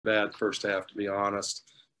bad first half, to be honest.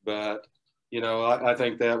 But, you know, I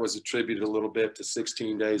think that was attributed a little bit to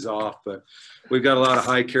 16 days off. But we've got a lot of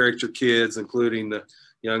high character kids, including the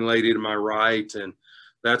young lady to my right. And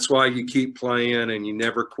that's why you keep playing and you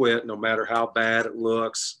never quit, no matter how bad it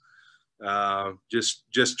looks.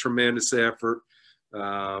 Just tremendous effort.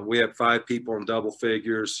 We had 5 people in double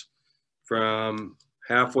figures. From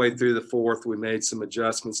halfway through the fourth, we made some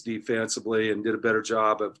adjustments defensively and did a better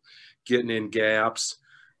job of getting in gaps.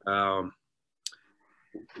 You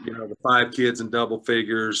know, the 5 kids in double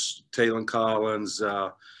figures, Taylon Collins,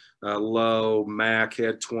 Lowe, Mac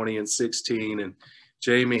had 20 and 16, and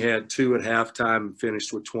Jamie had 2 at halftime and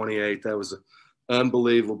finished with 28. That was an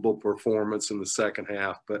unbelievable performance in the second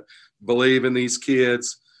half. But believe in these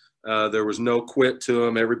kids. There was no quit to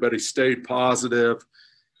them. Everybody stayed positive.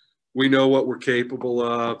 We know what we're capable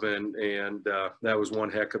of, and that was one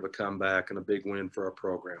heck of a comeback and a big win for our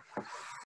program.